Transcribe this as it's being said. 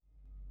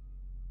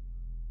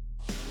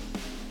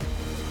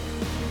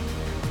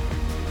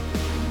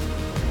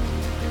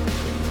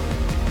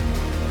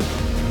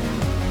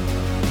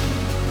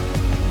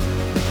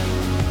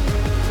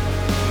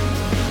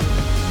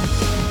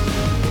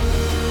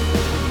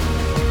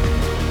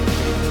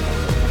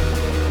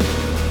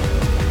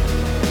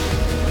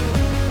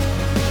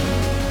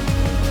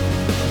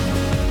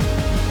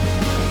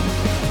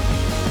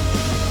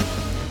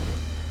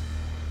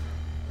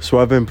So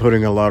I've been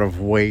putting a lot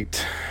of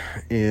weight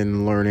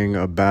in learning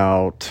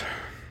about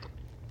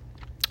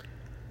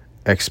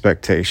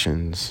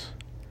expectations.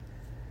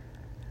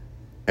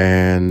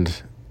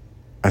 And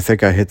I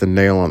think I hit the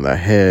nail on the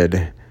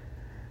head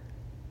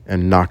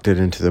and knocked it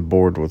into the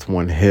board with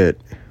one hit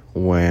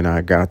when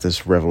I got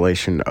this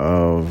revelation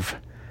of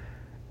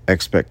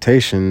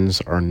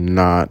expectations are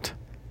not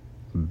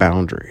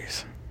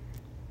boundaries.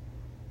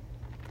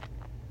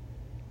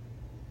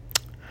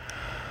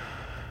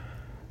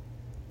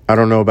 I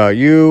don't know about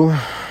you,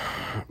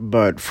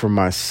 but for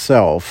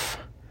myself,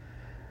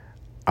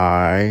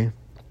 I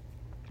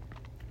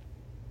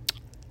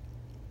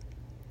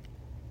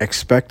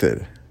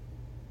expected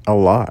a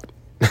lot.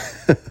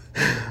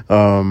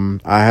 I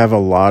have a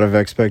lot of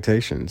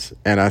expectations,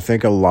 and I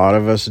think a lot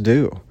of us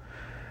do,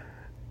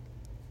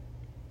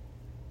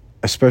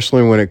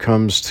 especially when it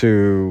comes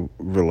to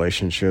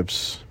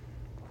relationships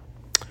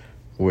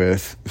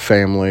with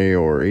family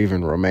or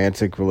even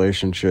romantic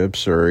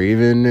relationships or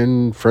even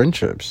in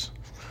friendships.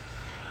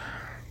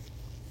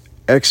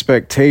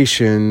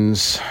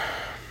 Expectations.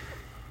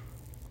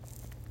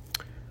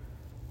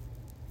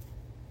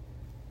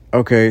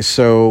 Okay,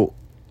 so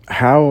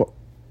how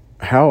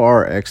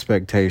are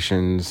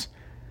expectations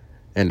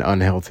an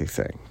unhealthy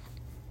thing?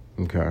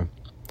 Okay.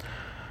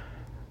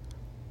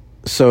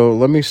 So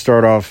let me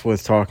start off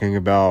with talking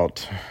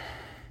about,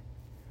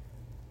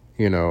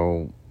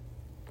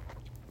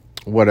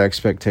 what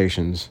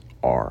expectations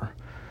are.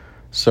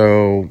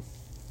 So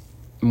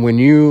when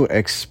you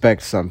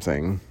expect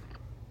something,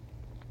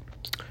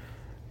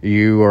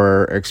 you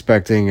are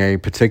expecting a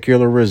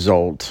particular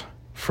result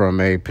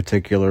from a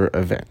particular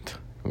event.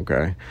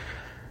 Okay.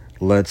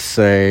 Let's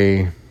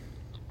say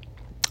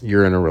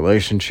you're in a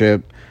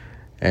relationship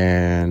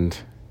and,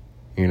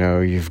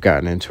 you've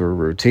gotten into a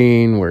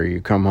routine where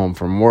you come home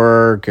from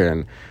work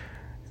and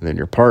then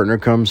your partner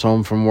comes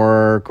home from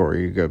work, or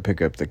you go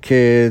pick up the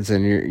kids,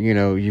 and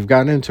you've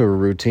gotten into a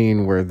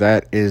routine where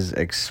that is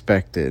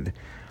expected.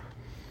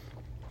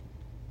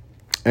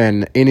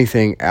 And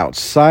anything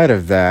outside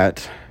of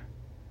that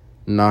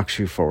knocks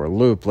you for a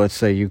loop. Let's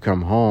say you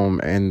come home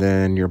and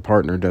then your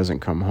partner doesn't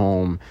come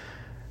home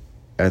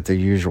at the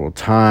usual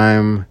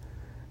time.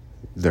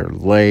 They're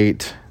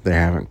late. They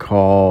haven't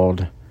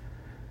called.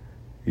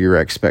 Your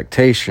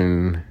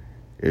expectation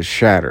is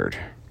shattered.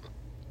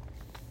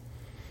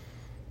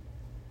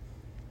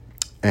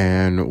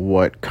 And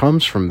what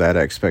comes from that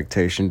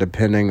expectation,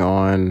 depending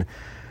on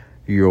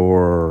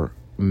your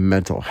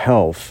mental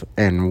health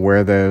and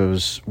where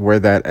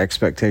that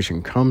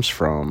expectation comes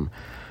from,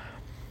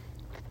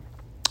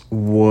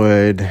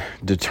 would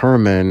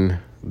determine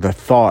the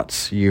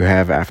thoughts you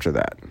have after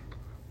that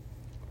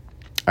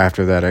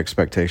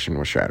expectation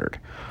was shattered.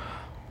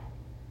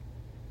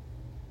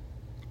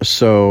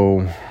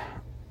 So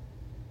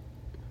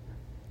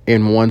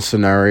in one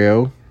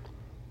scenario,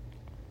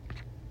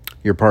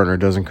 your partner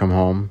doesn't come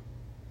home.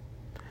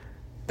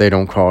 They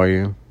don't call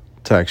you,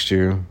 text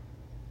you.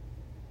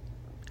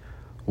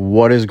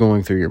 What is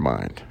going through your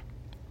mind?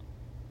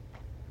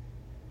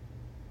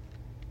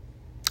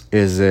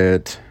 Is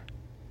it,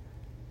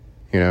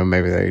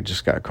 maybe they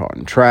just got caught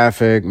in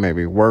traffic,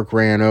 maybe work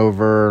ran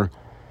over?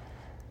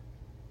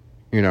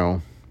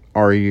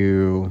 Are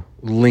you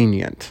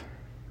lenient?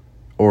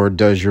 Or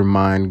does your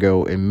mind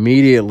go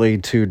immediately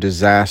to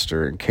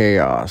disaster and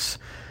chaos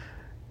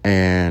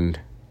and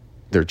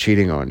they're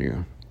cheating on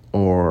you,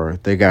 or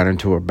they got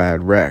into a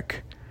bad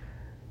wreck,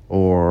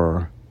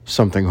 or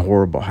something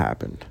horrible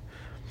happened?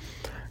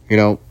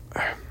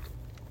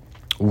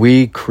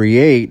 We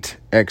create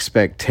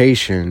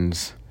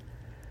expectations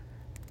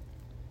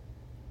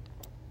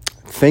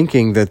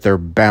thinking that they're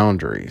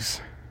boundaries,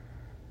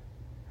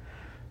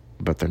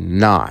 but they're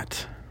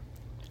not.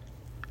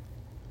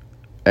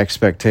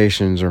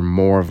 Expectations are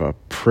more of a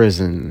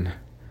prison.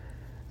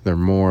 They're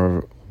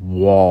more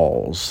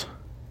walls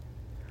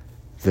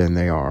than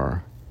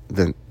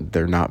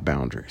they're not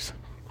boundaries.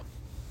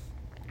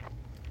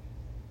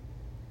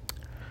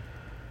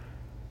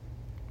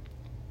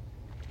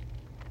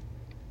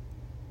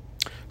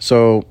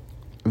 So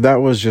that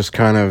was just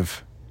kind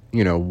of,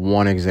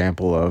 one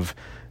example of,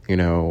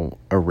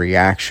 a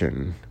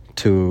reaction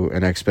to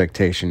an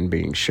expectation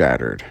being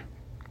shattered.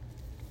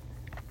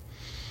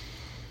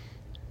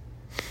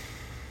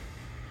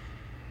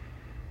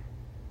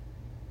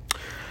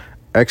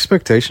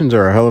 Expectations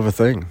are a hell of a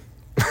thing.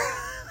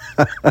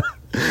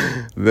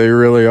 They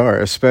really are,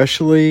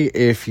 especially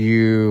if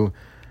you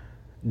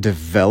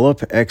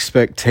develop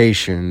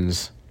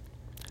expectations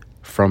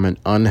from an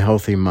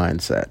unhealthy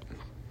mindset.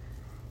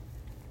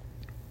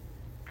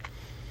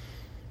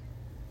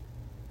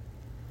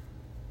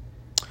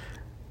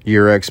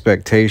 Your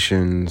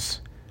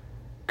expectations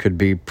could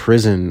be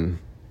prison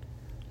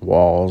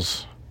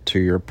walls to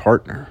your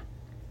partner.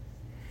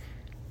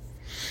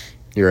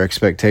 Your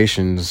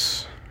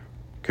expectations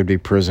could be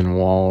prison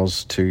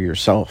walls to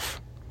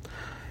yourself.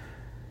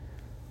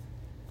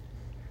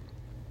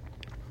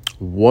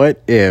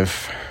 What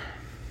if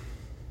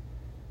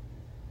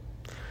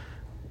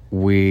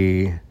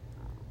we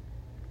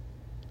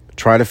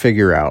try to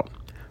figure out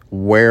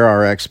where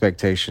our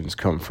expectations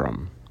come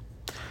from.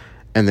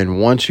 And then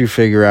once you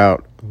figure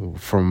out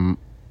from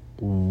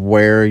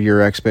where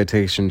your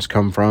expectations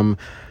come from,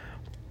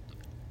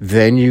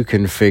 then you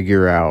can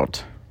figure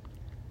out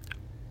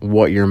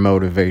what your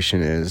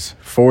motivation is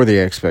for the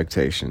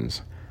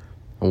expectations.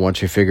 And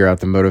once you figure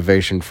out the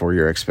motivation for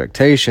your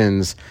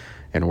expectations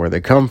and where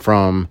they come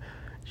from,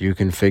 you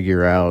can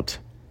figure out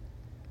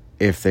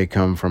if they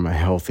come from a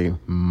healthy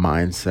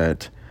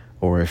mindset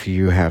or if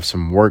you have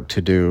some work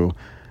to do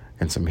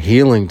and some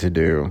healing to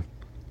do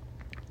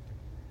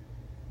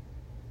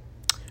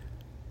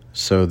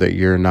so that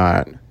you're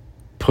not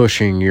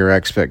pushing your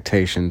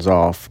expectations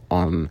off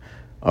on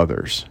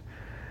others.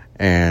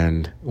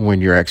 And when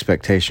your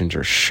expectations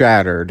are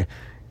shattered,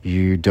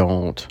 you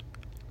don't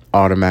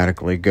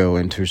automatically go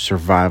into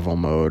survival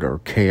mode or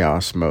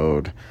chaos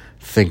mode,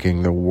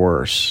 thinking the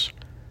worst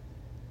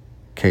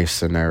case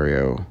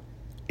scenario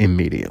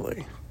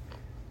immediately.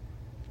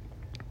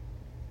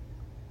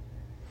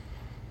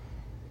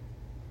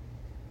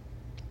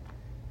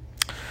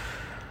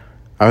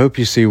 I hope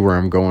you see where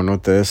I'm going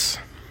with this.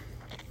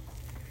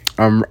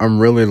 I'm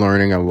really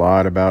learning a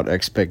lot about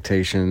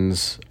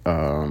expectations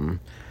and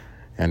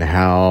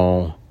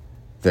how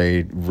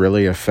they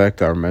really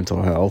affect our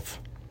mental health,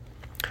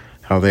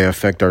 how they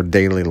affect our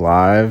daily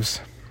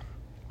lives.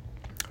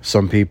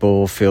 Some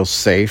people feel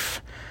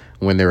safe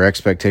when their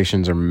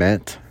expectations are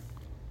met.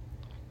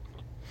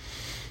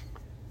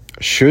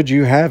 Should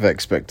you have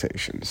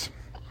expectations?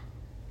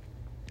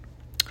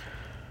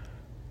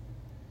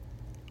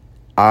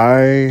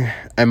 I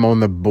am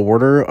on the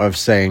border of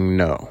saying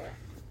no,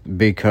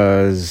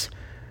 because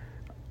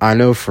I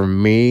know for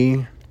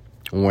me,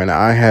 when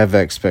I have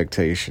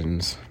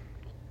expectations,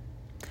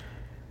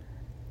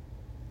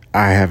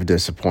 I have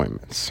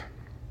disappointments.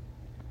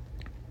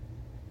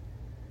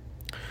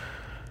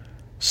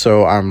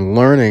 So I'm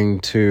learning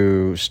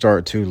to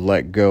start to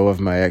let go of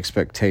my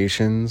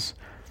expectations.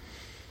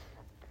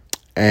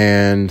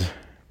 And,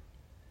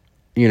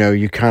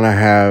 you kind of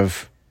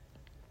have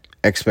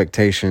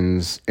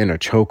expectations in a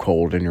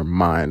chokehold in your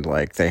mind,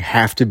 like they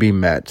have to be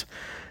met.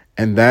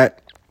 And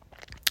that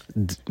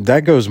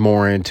goes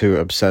more into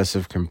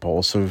obsessive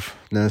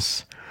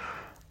compulsiveness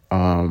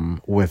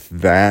with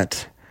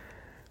that,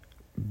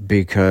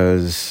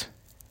 because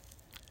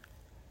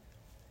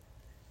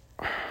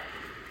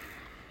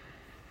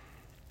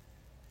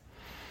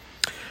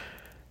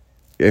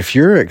if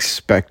you're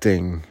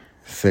expecting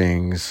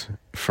things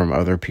from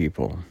other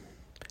people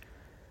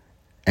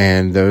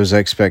and those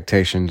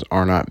expectations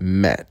are not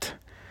met,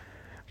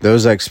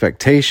 those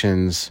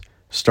expectations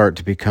start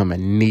to become a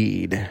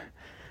need.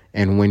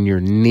 And when your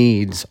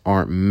needs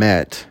aren't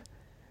met,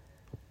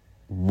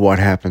 what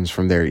happens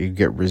from there? You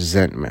get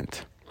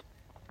resentment.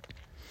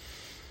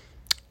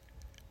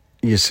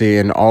 You see,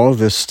 and all of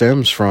this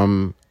stems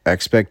from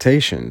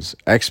expectations.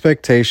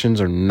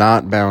 Expectations are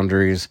not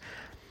boundaries.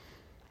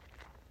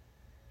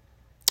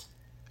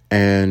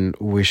 And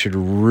we should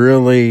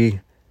really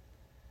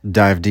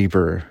dive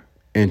deeper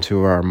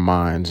into our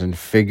minds and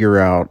figure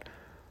out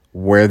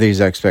where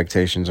these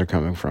expectations are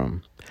coming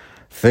from.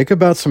 Think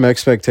about some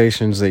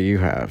expectations that you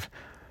have.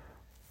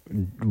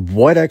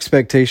 What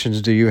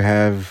expectations do you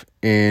have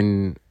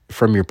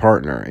from your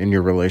partner in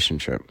your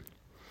relationship?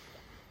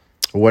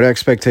 What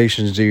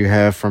expectations do you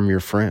have from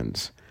your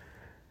friends?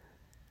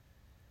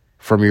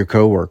 From your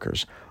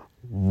coworkers?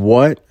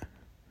 What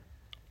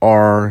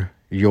are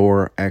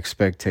your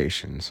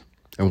expectations?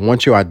 And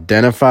once you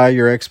identify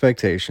your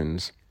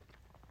expectations,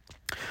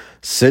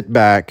 sit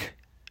back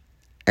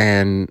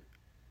and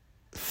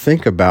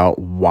think about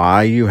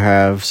why you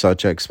have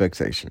such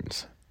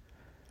expectations.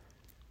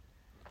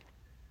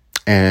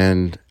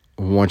 And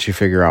once you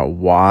figure out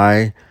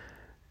why,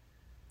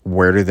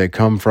 where do they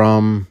come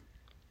from?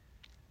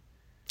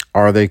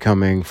 Are they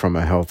coming from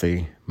a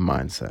healthy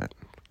mindset?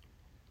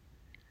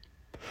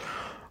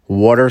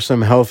 What are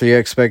some healthy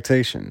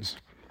expectations?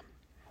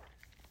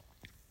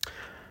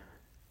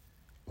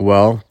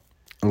 Well,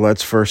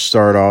 let's first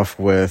start off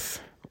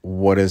with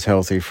what is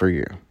healthy for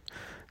you.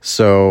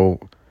 So,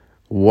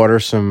 what are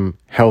some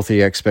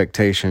healthy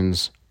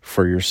expectations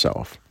for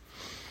yourself?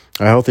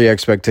 A healthy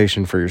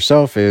expectation for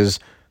yourself is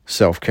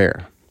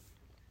self-care.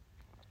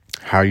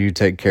 How you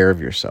take care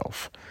of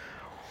yourself.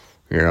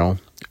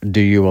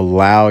 Do you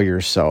allow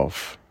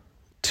yourself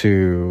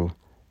to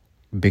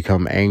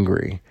become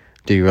angry?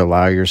 Do you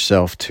allow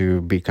yourself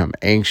to become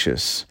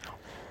anxious?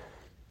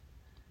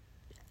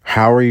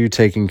 How are you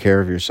taking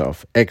care of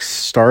yourself?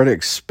 Start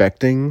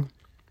expecting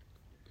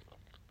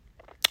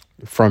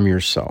from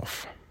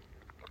yourself.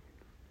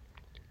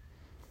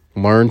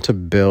 Learn to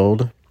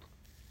build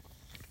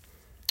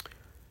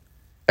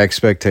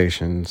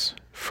expectations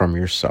from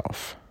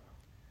yourself.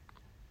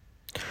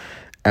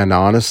 And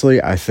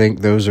honestly, I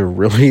think those are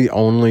really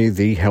only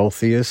the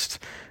healthiest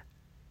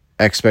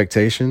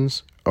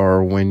expectations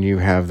are when you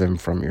have them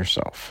from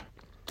yourself.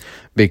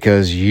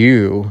 Because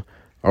you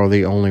are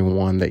the only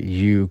one that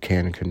you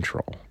can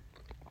control.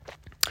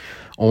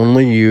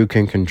 Only you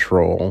can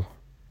control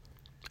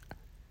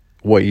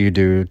what you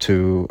do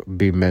to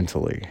be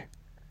mentally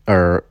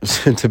or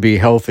to be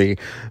healthy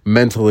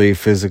mentally,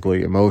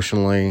 physically,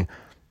 emotionally.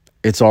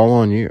 It's all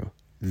on you.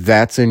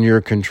 That's in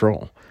your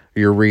control.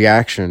 Your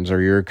reactions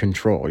are your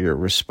control. You're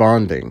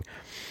responding.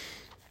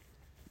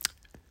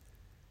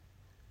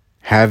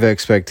 Have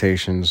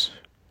expectations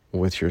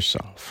with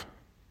yourself.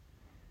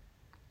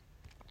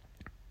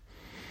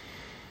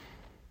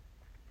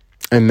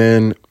 And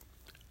then,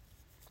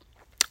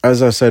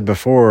 as I said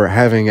before,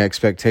 having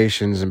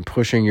expectations and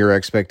pushing your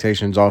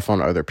expectations off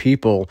on other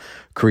people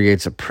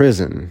creates a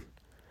prison,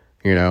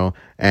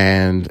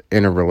 and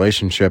in a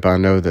relationship, I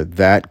know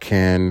that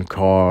can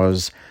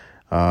cause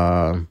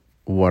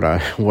what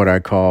I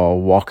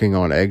call walking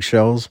on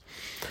eggshells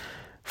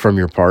from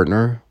your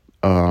partner.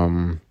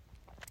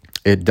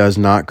 It does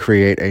not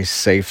create a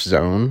safe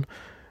zone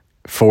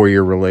for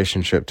your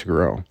relationship to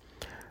grow.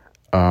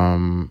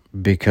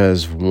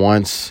 Because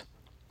once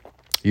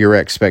your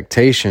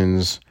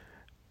expectations,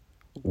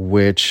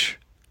 which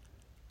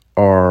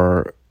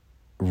are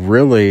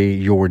really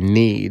your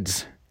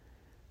needs,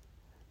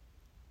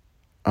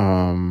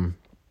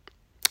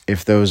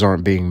 if those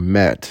aren't being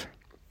met,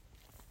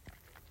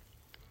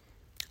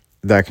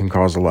 that can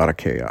cause a lot of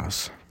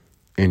chaos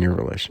in your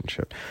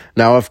relationship.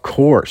 Now, of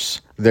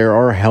course, there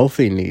are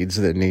healthy needs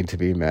that need to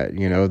be met.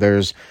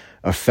 There's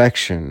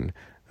affection,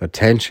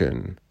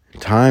 attention,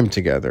 time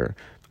together.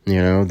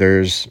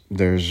 There's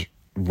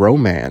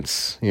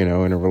romance, in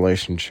a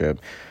relationship.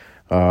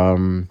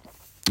 And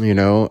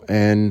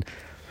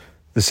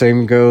the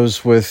same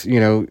goes with,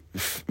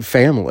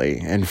 family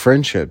and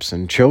friendships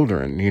and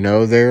children.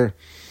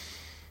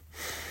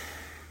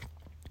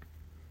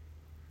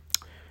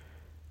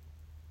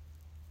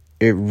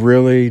 It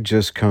really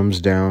just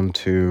comes down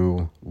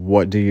to,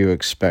 what do you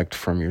expect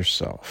from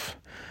yourself?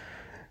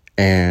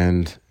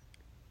 And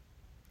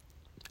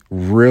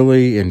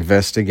really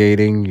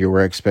investigating your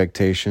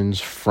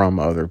expectations from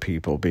other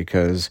people,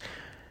 because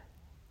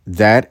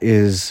that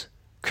is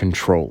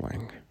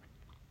controlling.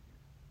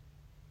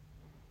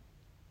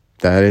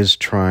 That is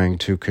trying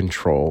to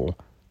control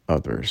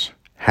others,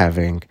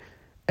 having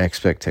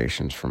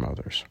expectations from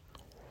others.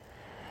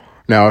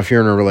 Now, if you're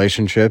in a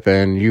relationship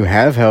and you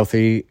have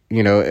healthy,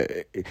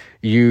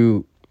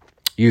 you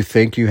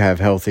think you have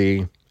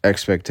healthy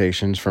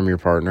expectations from your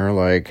partner,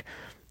 like,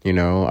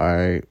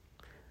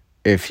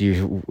 if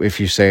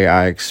you say,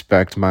 I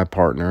expect my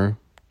partner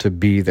to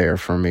be there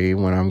for me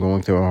when I'm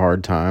going through a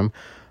hard time,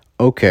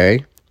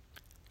 okay,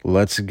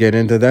 let's get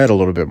into that a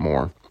little bit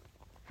more.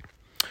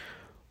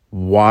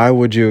 Why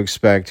would you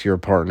expect your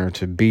partner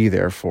to be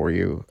there for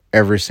you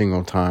every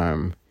single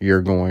time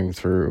you're going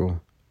through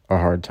a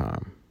hard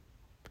time?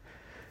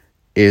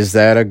 Is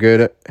that a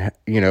good,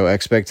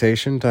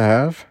 expectation to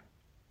have?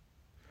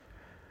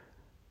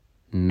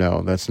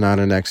 No, that's not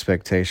an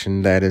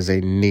expectation. That is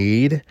a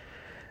need.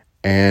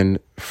 And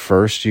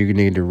first, you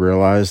need to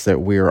realize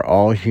that we are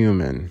all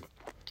human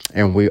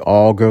and we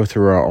all go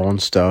through our own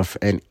stuff.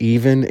 And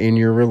even in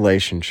your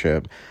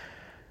relationship,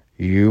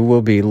 you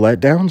will be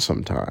let down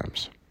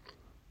sometimes.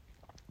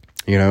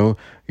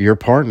 Your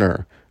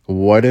partner.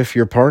 What if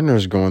your partner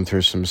is going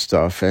through some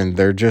stuff and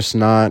they're just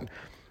not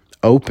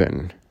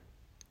open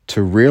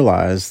to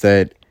realize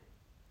that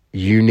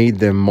you need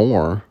them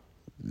more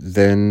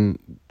than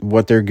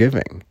what they're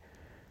giving?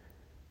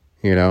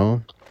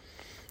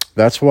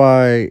 That's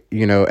why,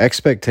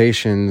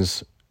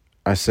 expectations,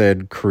 I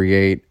said,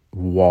 create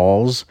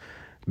walls,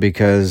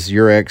 because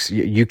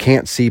you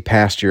can't see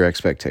past your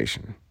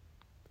expectation.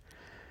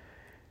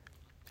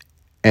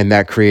 And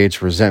that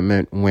creates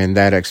resentment when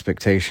that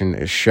expectation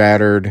is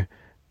shattered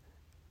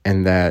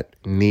and that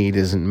need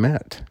isn't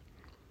met.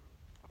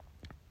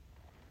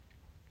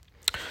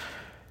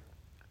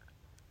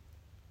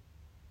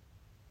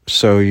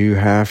 So you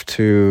have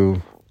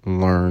to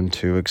learn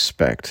to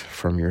expect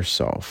from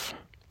yourself.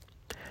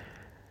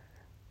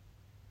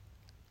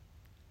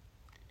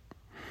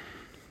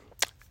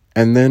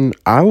 And then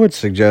I would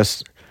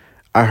suggest,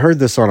 I heard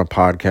this on a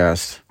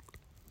podcast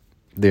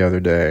the other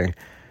day,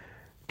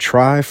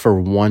 try for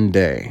one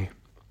day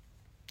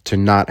to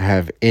not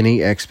have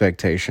any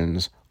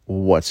expectations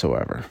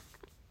whatsoever.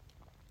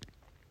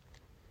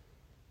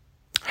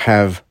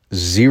 Have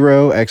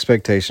zero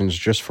expectations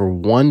just for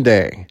one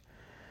day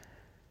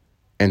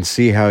and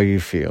see how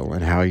you feel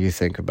and how you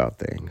think about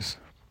things.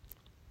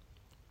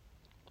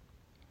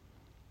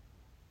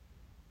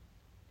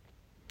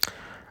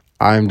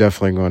 I'm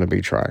definitely going to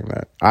be trying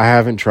that. I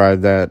haven't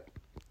tried that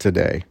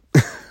today,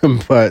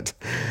 but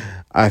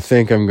I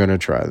think I'm going to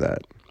try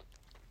that.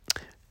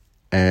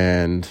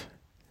 And,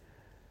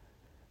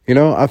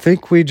 I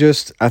think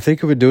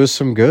it would do us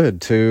some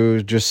good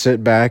to just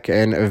sit back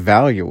and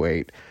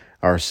evaluate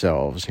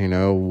ourselves,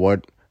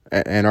 what,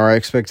 and our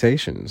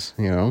expectations,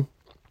 and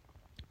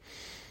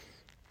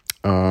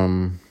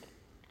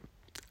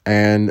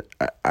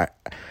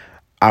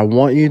I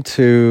want you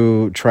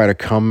to try to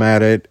come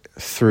at it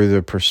through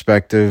the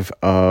perspective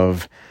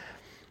of,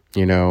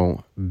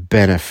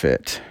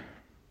 benefit.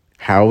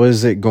 How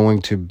is it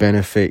going to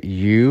benefit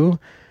you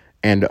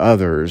and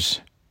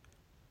others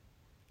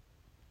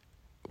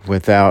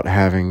without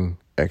having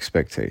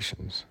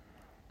expectations.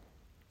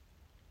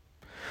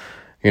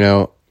 You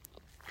know,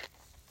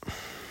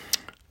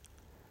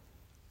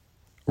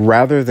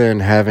 rather than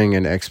having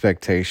an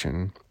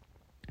expectation,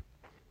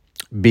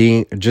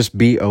 just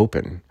be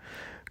open,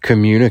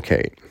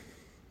 communicate,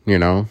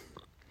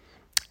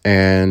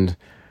 and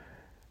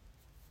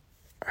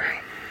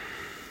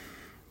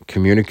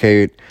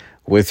communicate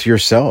with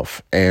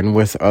yourself and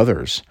with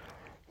others,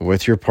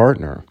 with your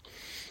partner.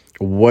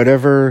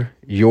 Whatever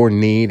your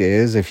need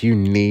is, if you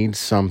need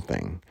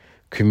something,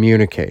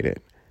 communicate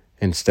it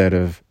instead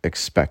of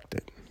expect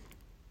it.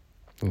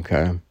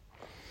 Okay?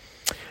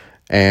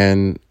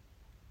 And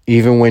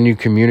even when you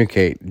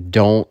communicate,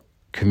 don't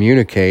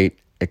communicate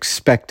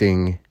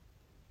expecting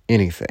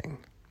anything.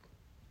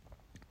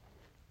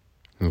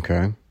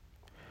 Okay?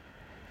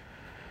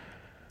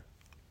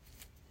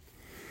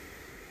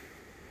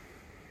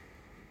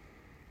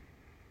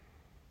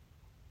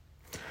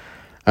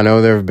 I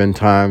know there have been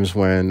times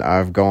when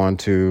I've gone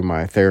to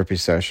my therapy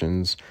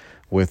sessions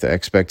with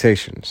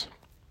expectations.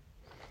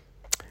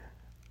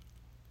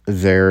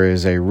 There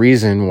is a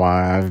reason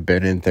why I've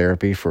been in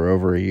therapy for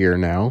over a year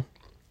now.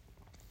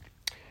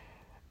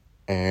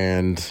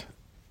 And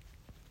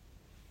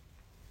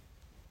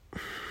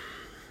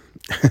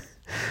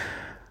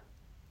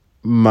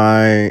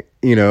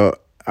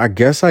I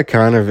guess I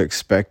kind of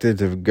expected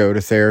to go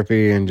to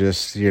therapy and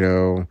just,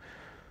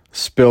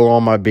 spill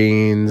all my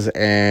beans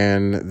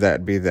and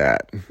that be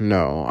that.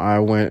 No,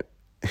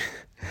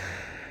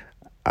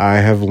 I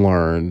have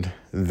learned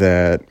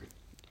that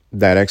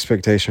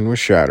expectation was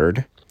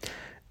shattered,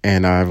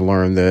 and I've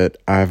learned that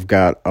I've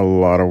got a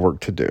lot of work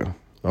to do,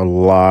 a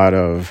lot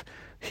of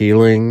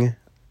healing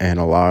and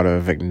a lot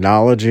of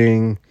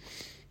acknowledging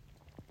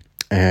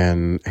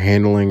and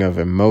handling of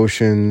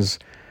emotions.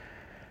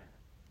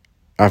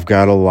 I've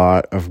got a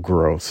lot of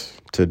growth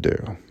to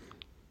do.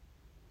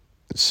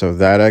 So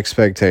that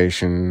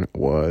expectation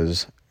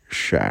was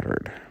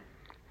shattered.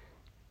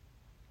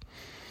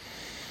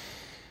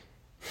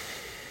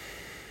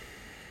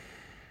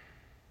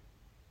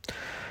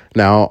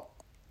 Now,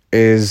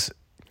 is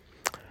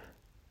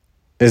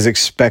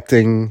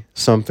expecting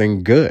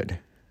something good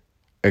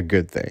a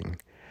good thing?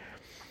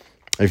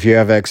 If you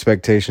have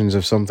expectations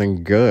of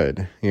something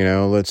good,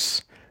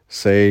 let's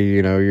say,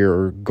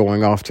 you're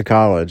going off to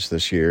college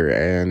this year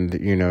and,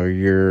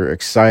 you're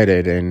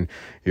excited and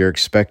you're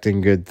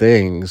expecting good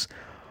things.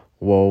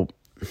 Well,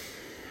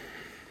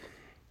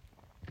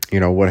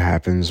 what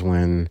happens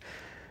when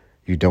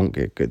you don't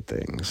get good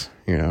things?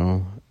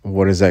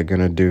 What is that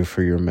going to do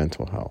for your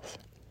mental health?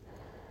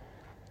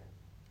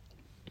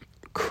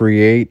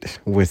 Create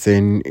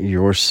within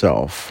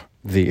yourself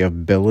the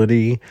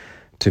ability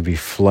to be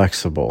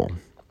flexible.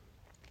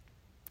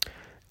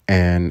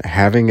 And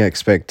having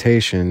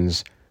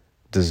expectations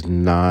does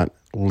not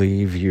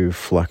leave you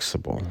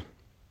flexible.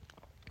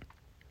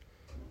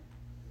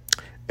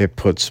 It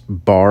puts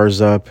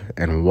bars up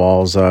and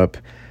walls up,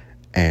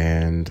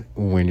 and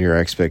when your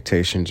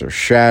expectations are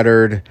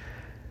shattered,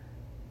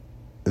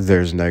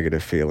 there's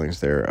negative feelings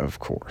there, of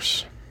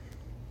course.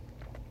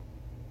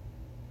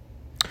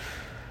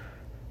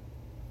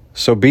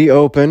 So be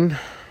open.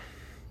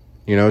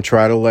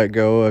 Try to let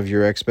go of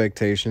your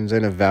expectations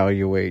and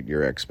evaluate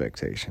your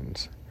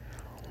expectations.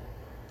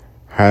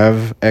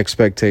 Have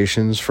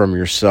expectations from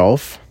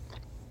yourself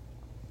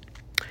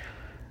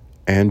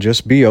and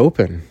just be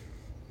open.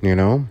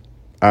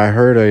 I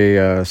heard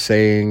a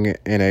saying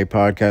in a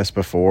podcast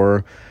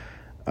before.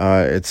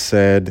 It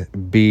said,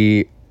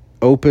 be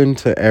open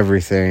to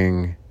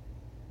everything.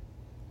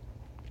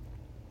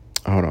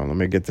 Hold on, let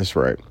me get this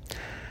right.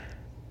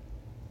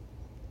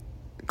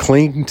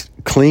 Cling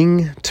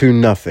to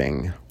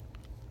nothing.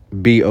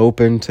 Be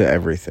open to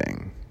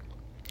everything.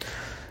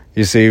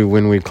 You see,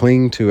 when we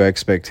cling to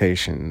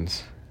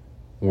expectations,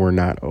 we're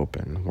not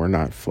open. We're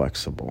not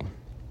flexible.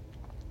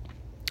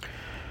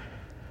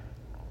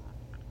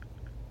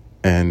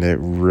 And it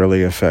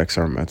really affects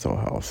our mental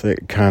health.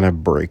 It kind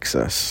of breaks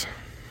us,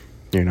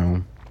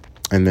 And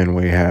then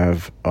we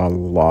have a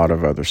lot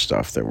of other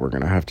stuff that we're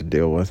going to have to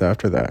deal with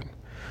after that.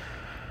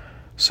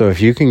 So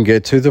if you can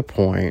get to the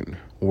point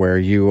where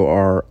you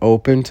are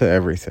open to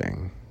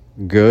everything,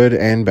 good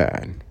and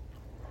bad,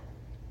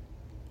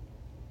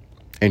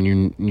 and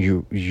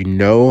you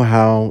know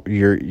how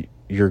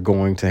you're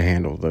going to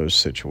handle those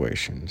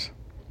situations,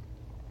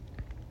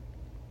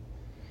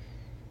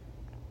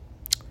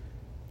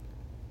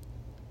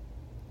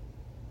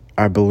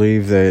 I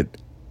believe that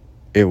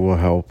it will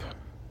help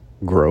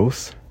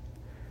growth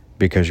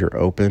because you're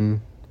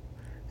open,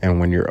 and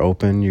when you're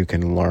open, you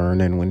can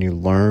learn, and when you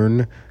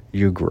learn,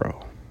 you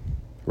grow,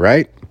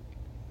 right?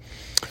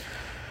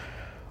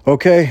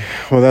 Okay,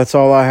 well, that's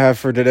all I have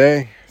for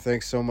today.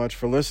 Thanks so much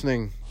for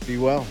listening. Be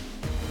well.